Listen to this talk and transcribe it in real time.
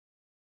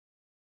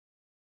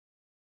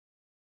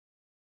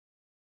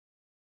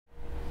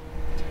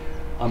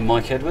I'm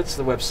Mike Edwards,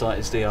 the website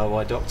is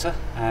DIY Doctor,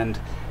 and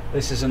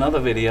this is another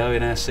video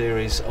in our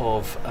series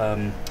of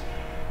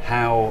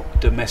how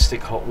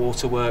domestic hot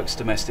water works,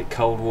 domestic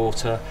cold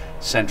water,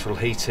 central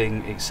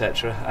heating,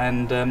 etc.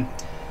 And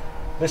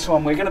this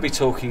one we're going to be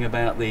talking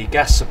about the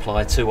gas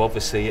supply to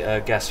obviously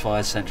a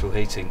gas-fired central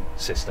heating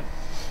system.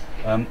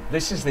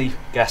 This is the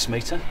gas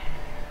meter,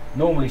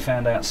 normally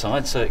found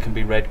outside so it can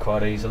be read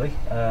quite easily.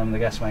 The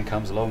gas man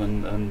comes along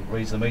and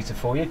reads the meter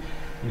for you.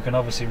 You can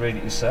obviously read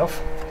it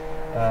yourself.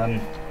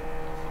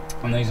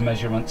 And these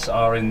measurements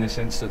are in this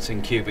instance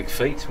in cubic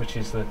feet, which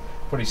is the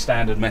pretty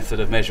standard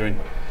method of measuring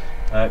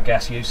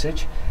gas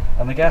usage.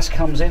 And the gas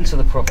comes into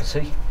the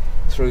property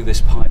through this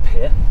pipe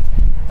here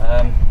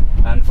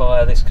and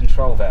via this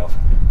control valve.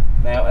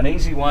 Now, an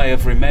easy way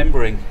of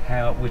remembering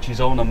which is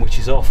on and which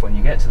is off when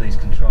you get to these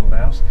control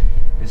valves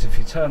is if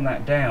you turn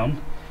that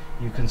down,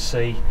 you can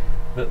see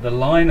that the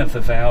line of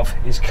the valve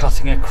is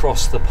cutting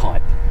across the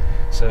pipe.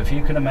 So if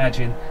you can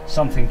imagine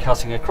something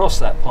cutting across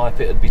that pipe,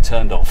 it would be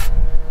turned off.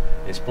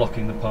 It's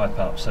blocking the pipe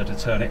up. So to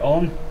turn it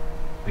on,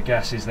 the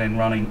gas is then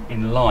running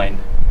in line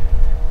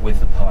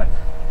with the pipe.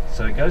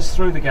 So it goes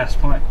through the gas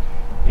pipe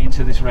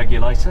into this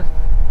regulator.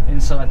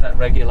 Inside that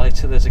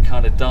regulator there's a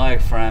kind of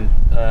diaphragm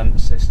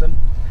system,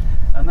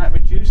 and that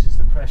reduces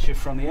the pressure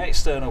from the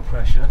external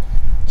pressure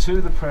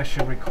to the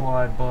pressure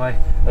required by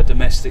a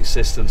domestic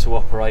system to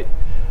operate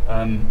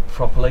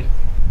properly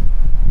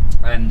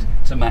and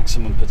to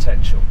maximum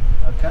potential.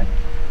 Okay,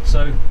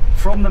 so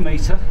from the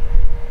meter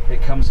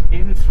it comes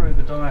in through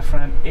the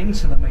diaphragm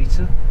into the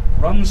meter,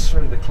 runs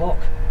through the clock,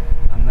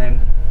 and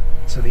then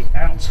to the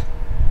out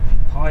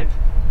pipe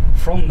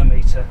from the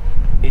meter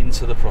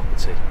into the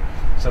property.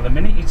 So the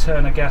minute you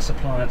turn a gas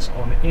appliance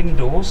on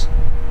indoors,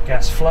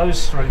 gas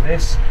flows through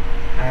this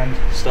and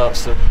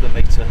starts the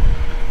meter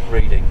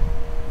reading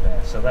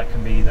there. So that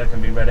can be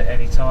read at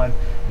any time.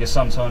 You're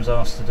sometimes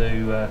asked to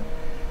do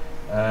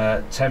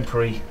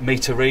temporary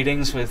meter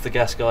readings if the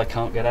gas guy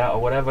can't get out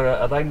or whatever.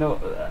 Are they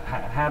not?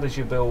 How does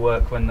your bill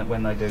work when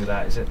they do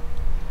that? Is it?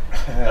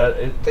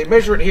 They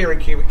measure it here in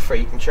cubic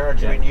feet and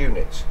charge you in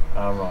units.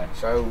 Oh, right.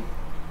 So,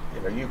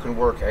 you know, you can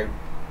work out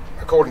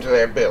according to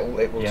their bill.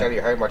 It will tell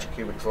you how much a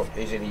cubic foot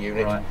is in a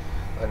unit, right,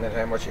 and then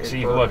how much it is. So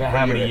you can work out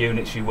how many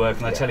units you work,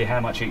 and they tell you how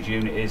much each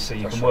unit is. So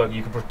you can work.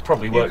 You can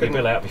probably work your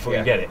bill out before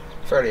you get it.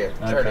 Fairly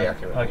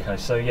accurate. Okay.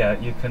 So yeah,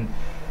 you can.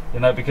 You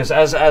know, because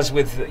as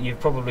with, you've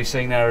probably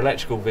seen our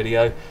electrical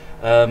video,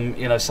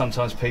 you know,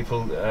 sometimes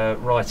people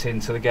write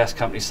into the gas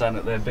company saying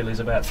that their bill is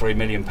about £3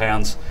 million.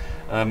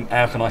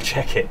 How can I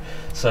check it?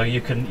 So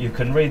you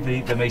can read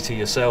the meter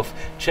yourself,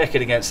 check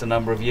it against the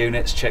number of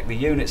units, check the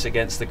units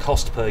against the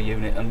cost per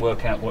unit, and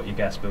work out what your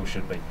gas bill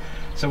should be.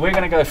 So we're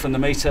going to go from the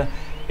meter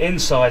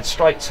inside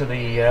straight to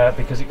the,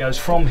 because it goes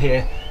from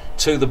here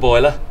to the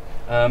boiler.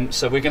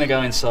 So we're going to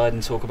go inside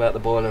and talk about the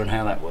boiler and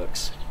how that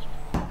works.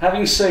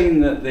 Having seen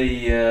that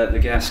the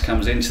gas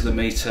comes into the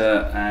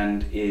meter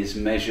and is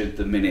measured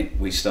the minute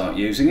we start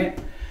using it,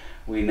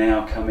 we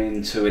now come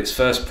into its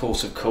first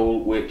port of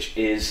call, which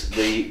is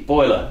the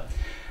boiler.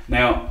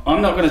 Now,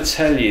 I'm not going to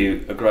tell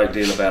you a great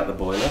deal about the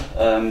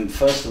boiler.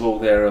 First of all,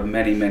 there are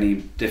many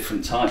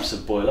different types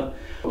of boiler.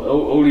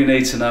 All you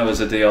need to know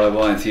as a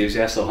DIY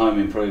enthusiast or home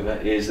improver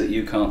is that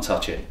you can't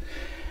touch it.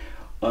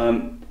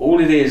 All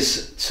it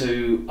is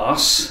to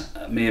us,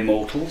 mere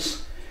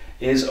mortals,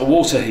 is a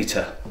water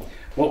heater.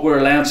 What we're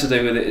allowed to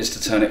do with it is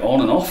to turn it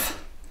on and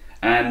off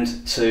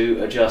and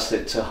to adjust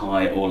it to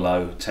high or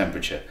low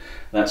temperature.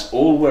 That's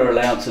all we're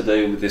allowed to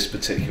do with this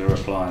particular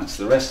appliance.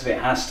 The rest of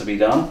it has to be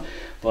done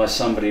by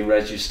somebody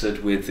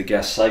registered with the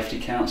Gas Safety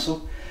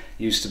Council,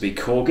 used to be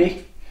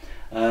Corgi,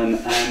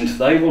 and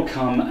they will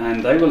come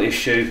and they will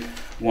issue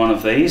one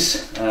of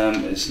these.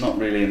 It's not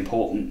really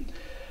important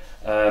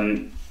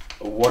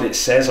what it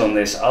says on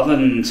this, other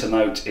than to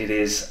note it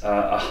is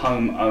a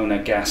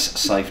homeowner gas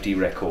safety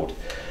record.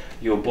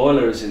 Your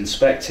boiler is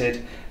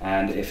inspected,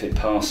 and if it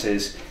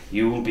passes,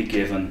 you will be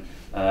given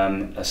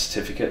a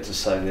certificate to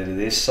say that it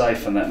is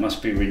safe, and that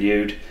must be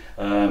renewed.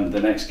 The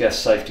next gas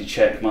safety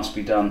check must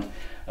be done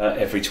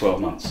every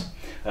 12 months.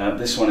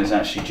 This one is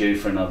actually due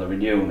for another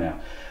renewal now.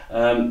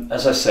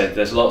 As I said,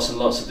 there's lots and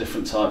lots of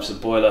different types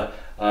of boiler.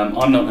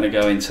 I'm not going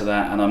to go into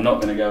that, and I'm not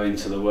going to go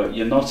into the work.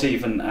 You're not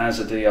even, as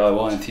a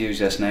DIY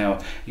enthusiast now,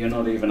 you're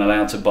not even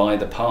allowed to buy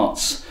the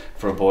parts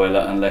for a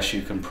boiler unless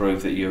you can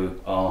prove that you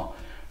are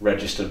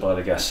registered by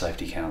the Gas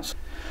Safety Council.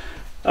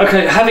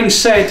 Okay, having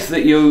said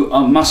that you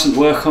mustn't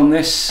work on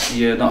this,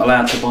 you're not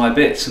allowed to buy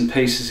bits and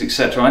pieces,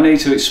 etc., I need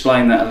to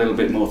explain that a little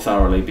bit more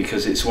thoroughly,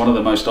 because it's one of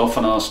the most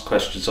often asked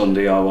questions on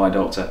DIY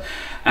Doctor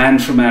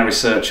and from our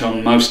research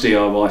on most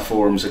DIY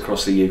forums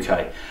across the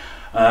UK.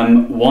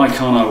 Why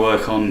can't I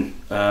work on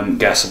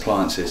gas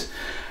appliances?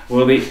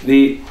 Well,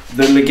 the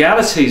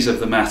legalities of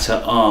the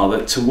matter are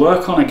that to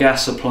work on a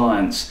gas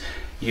appliance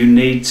you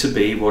need to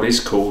be what is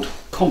called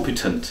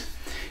competent.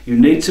 You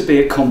need to be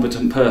a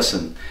competent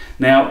person.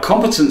 Now,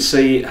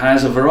 competency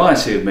has a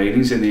variety of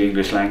meanings in the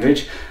English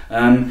language,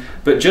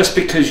 but just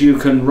because you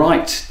can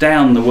write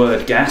down the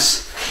word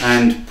gas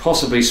and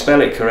possibly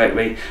spell it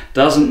correctly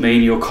doesn't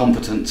mean you're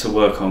competent to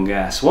work on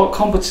gas. What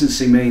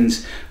competency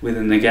means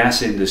within the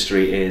gas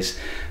industry is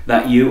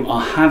that you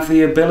have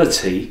the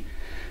ability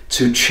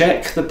to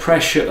check the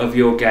pressure of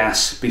your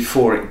gas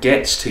before it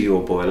gets to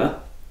your boiler,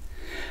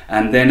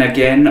 and then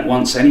again,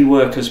 once any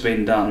work has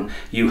been done,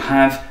 you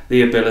have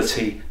the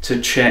ability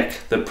to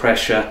check the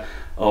pressure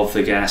of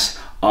the gas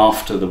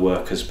after the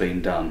work has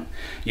been done.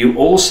 You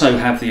also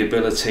have the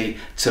ability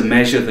to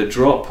measure the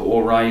drop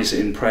or rise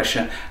in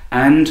pressure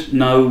and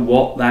know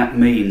what that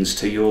means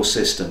to your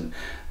system.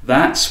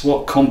 That's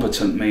what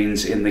competent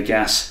means in the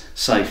Gas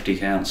Safety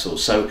Council.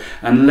 So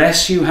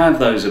unless you have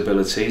those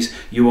abilities,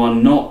 you are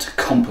not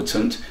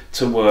competent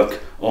to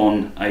work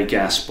on a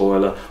gas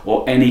boiler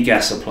or any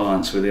gas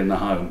appliance within the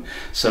home.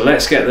 So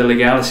let's get the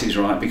legalities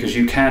right, because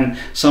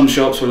some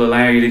shops will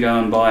allow you to go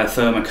and buy a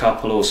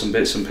thermocouple or some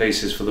bits and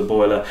pieces for the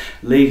boiler.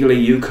 Legally,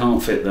 you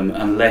can't fit them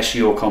unless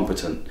you're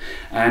competent.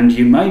 And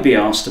you may be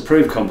asked to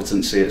prove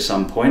competency at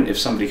some point if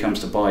somebody comes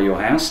to buy your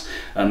house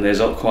and there's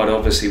quite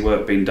obviously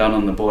work being done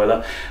on the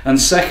boiler. And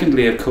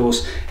secondly, of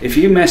course, if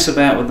you mess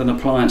about with an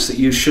appliance that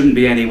you shouldn't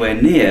be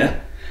anywhere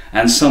near,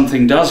 and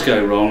something does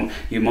go wrong,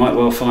 you might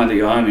well find that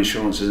your home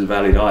insurance isn't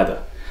valid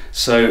either.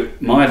 So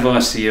my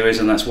advice to you is,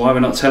 and that's why we're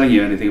not telling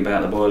you anything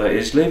about the boiler,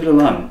 is leave it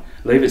alone.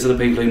 Leave it to the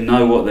people who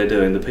know what they're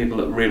doing, the people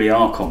that really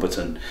are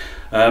competent.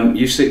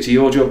 You stick to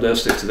your job, they'll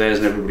stick to theirs,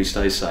 and everybody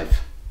stays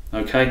safe.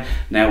 Okay,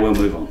 now we'll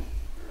move on.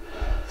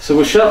 So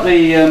we'll shut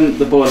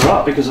the boiler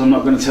up, because I'm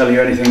not going to tell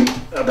you anything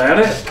about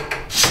it.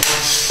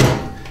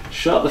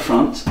 Shut the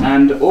front,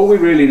 and all we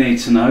really need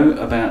to know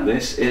about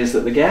this is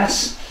that the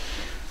gas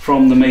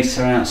from the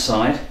meter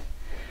outside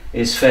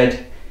is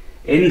fed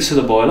into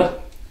the boiler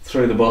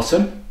through the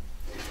bottom,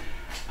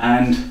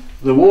 and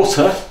the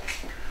water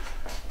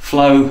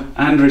flow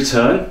and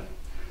return,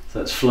 so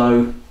that's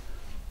flow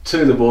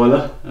to the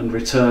boiler and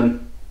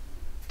return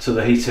to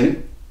the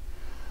heating,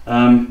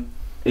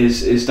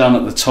 is done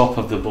at the top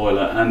of the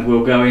boiler, and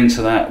we'll go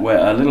into that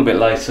a little bit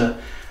later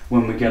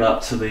when we get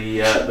up to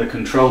the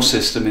control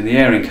system in the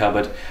airing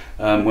cupboard,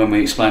 when we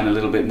explain a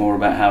little bit more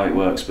about how it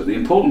works. But the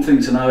important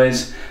thing to know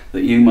is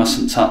that you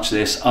mustn't touch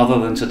this other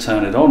than to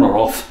turn it on or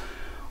off,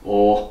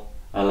 or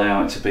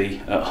allow it to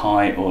be at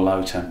high or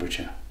low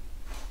temperature.